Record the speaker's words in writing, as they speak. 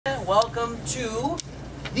welcome to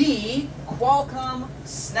the Qualcomm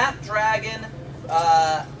Snapdragon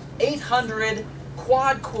 800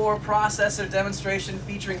 quad-core processor demonstration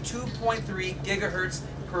featuring 2.3 gigahertz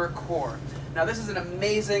per core. Now this is an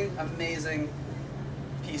amazing, amazing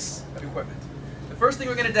piece of equipment. The first thing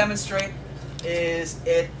we're going to demonstrate is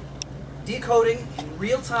it decoding in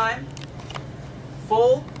real time,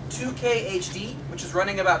 full 2K HD, which is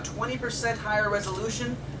running about 20% higher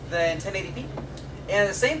resolution than 1080p. And at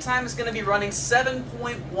the same time, it's going to be running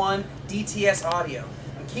 7.1 DTS audio.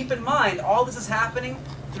 And keep in mind, all this is happening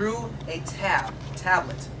through a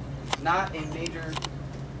tablet, not a major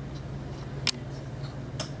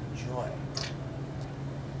joy.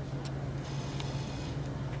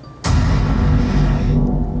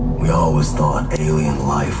 We always thought alien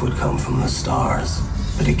life would come from the stars,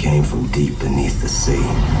 but it came from deep beneath the sea.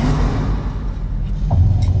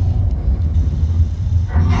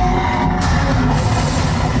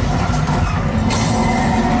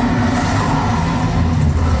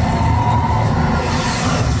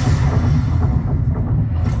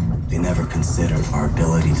 They never considered our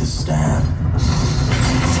ability to stand,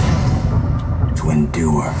 to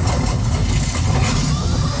endure.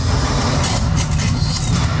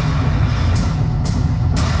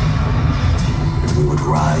 We would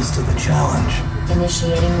rise to the challenge.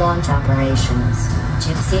 Initiating launch operations.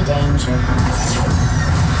 Gypsy danger.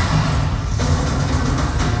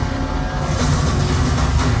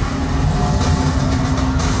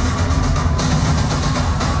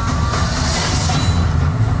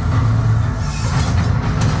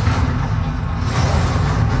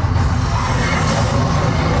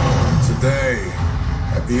 Today,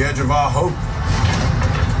 at the edge of our hope,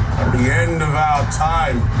 at the end of our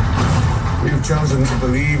time, we've chosen to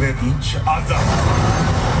believe in each other.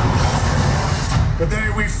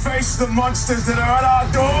 Today we face the monsters that are at our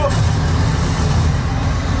door.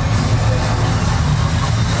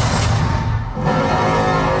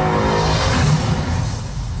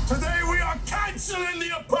 Today we are canceling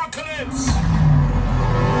the apocalypse.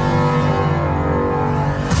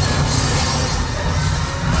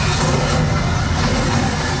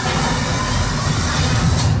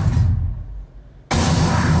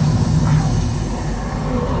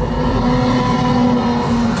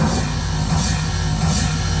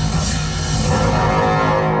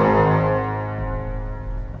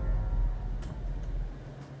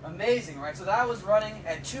 Amazing, right? So that was running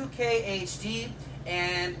at 2K HD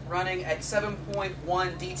and running at 7.1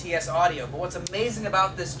 DTS audio. But what's amazing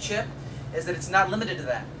about this chip is that it's not limited to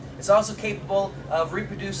that. It's also capable of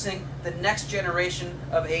reproducing the next generation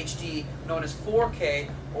of HD known as 4K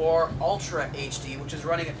or Ultra HD, which is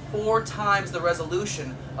running at 4 times the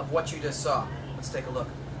resolution of what you just saw. Let's take a look.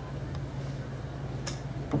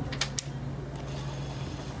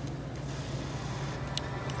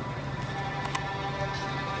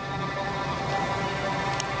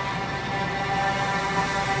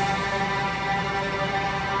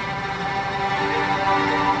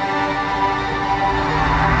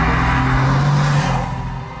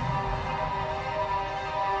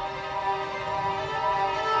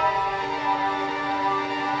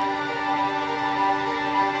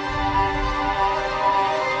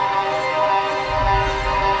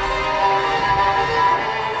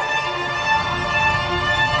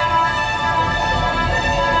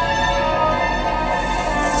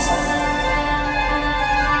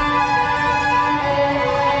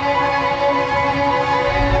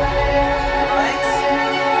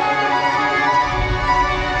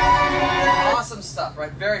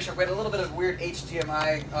 Right, very sharp. We had a little bit of weird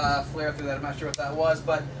HDMI flare through that. I'm not sure what that was,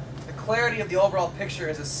 but the clarity of the overall picture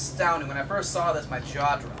is astounding. When I first saw this, my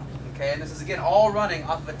jaw dropped. Okay, and this is again all running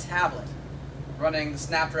off of a tablet, running the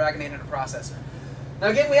Snapdragon 800 processor. Now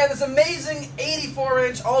again, we have this amazing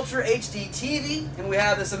 84-inch Ultra HD TV, and we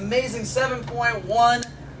have this amazing 7.1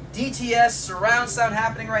 DTS surround sound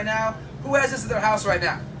happening right now. Who has this at their house right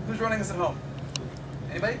now? Who's running this at home?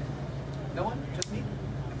 Anybody? No one? Just me?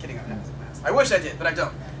 I'm kidding. I wish I did, but I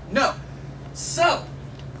don't. No. So,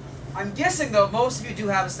 I'm guessing though most of you do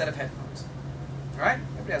have a set of headphones. Alright?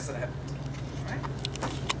 Everybody has a set of headphones. Alright?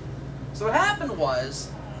 So what happened was,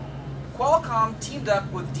 Qualcomm teamed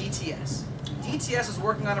up with DTS. DTS is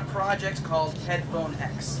working on a project called Headphone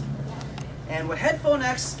X. And what Headphone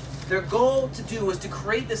X, their goal to do is to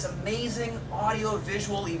create this amazing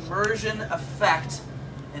audio-visual immersion effect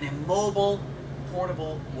in a mobile,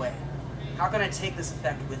 portable way. How can I take this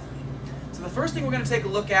effect with me? So the first thing we're going to take a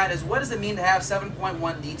look at is what does it mean to have 7.1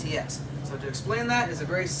 DTS? So to explain that is a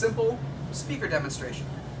very simple speaker demonstration.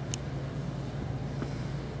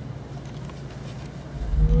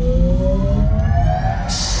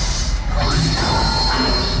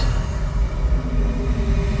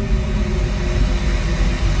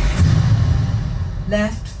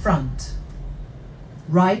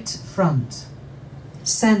 right front,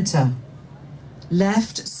 center,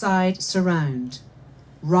 left side surround,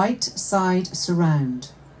 right side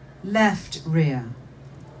surround, left rear,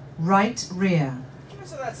 right rear.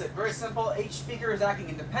 So that's it. Very simple. Each speaker is acting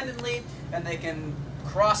independently, and they can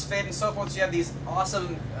crossfade and so forth. So you have these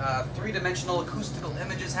awesome three-dimensional acoustical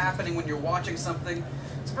images happening when you're watching something.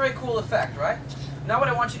 It's a very cool effect, right? Now what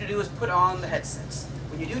I want you to do is put on the headsets.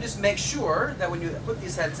 When you do, just make sure that when you put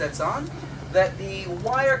these headsets on, that the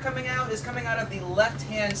wire coming out is coming out of the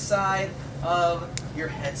left-hand side of your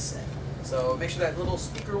headset. So make sure that little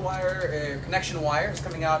speaker wire, connection wire, is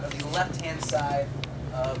coming out of the left-hand side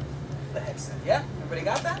of the headset. Yeah? Everybody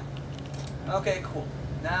got that? Okay, cool.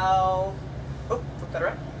 Now, oh, flip that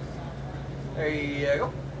around. There you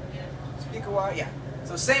go. Speaker wire, yeah.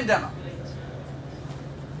 So same demo.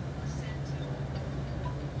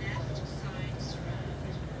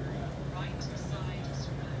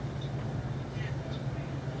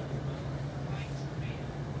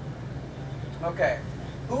 Okay.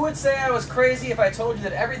 Who would say I was crazy if I told you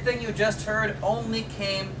that everything you just heard only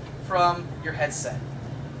came from your headset?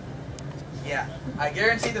 Yeah, I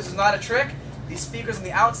guarantee this is not a trick. These speakers on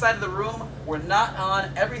the outside of the room were not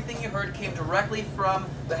on. Everything you heard came directly from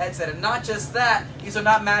the headset. And not just that, these are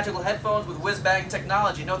not magical headphones with whiz-bang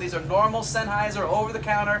technology. No, these are normal Sennheiser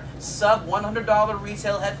over-the-counter, sub-$100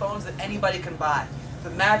 retail headphones that anybody can buy.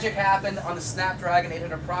 The magic happened on the Snapdragon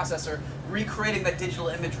 800 processor, recreating that digital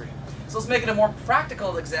imagery. So let's make it a more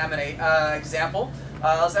practical example.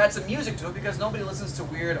 Let's add some music to it because nobody listens to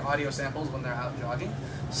weird audio samples when they're out jogging.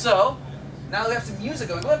 So, now that we have some music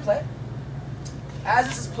going, go ahead and play it. As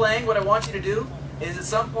this is playing, what I want you to do is at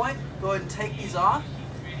some point, go ahead and take these off,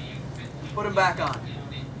 and put them back on.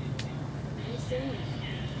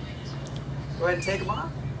 Go ahead and take them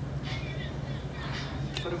off,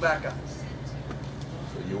 put them back on.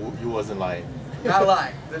 So you wasn't lying. Not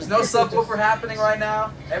lying. There's no subwoofer happening right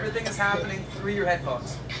now. Everything is happening through your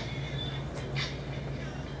headphones.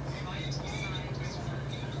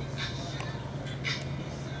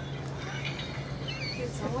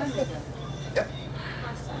 Yep.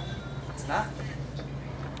 It's not.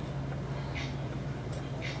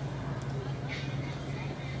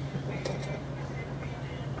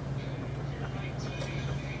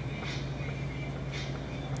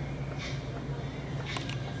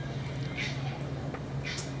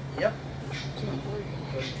 Yep.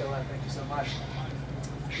 Thank you so much.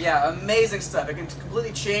 Yeah, amazing stuff. It can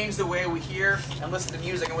completely change the way we hear and listen to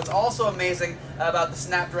music. And what's also amazing about the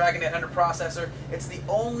Snapdragon 800 processor, it's the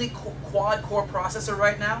only quad-core processor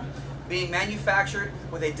right now being manufactured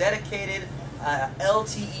with a dedicated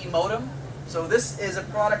LTE modem. So this is a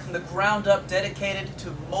product from the ground up dedicated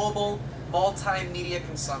to mobile multimedia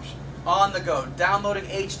consumption. On the go, downloading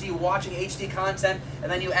HD, watching HD content,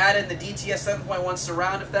 and then you add in the DTS 7.1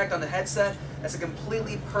 surround effect on the headset. That's a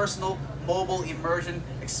completely personal mobile immersion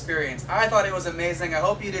experience. I thought it was amazing. I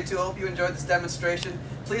hope you did too. I hope you enjoyed this demonstration.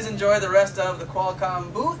 Please enjoy the rest of the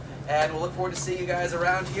Qualcomm booth, and we'll look forward to seeing you guys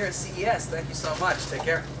around here at CES. Thank you so much. Take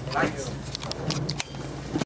care. Bye.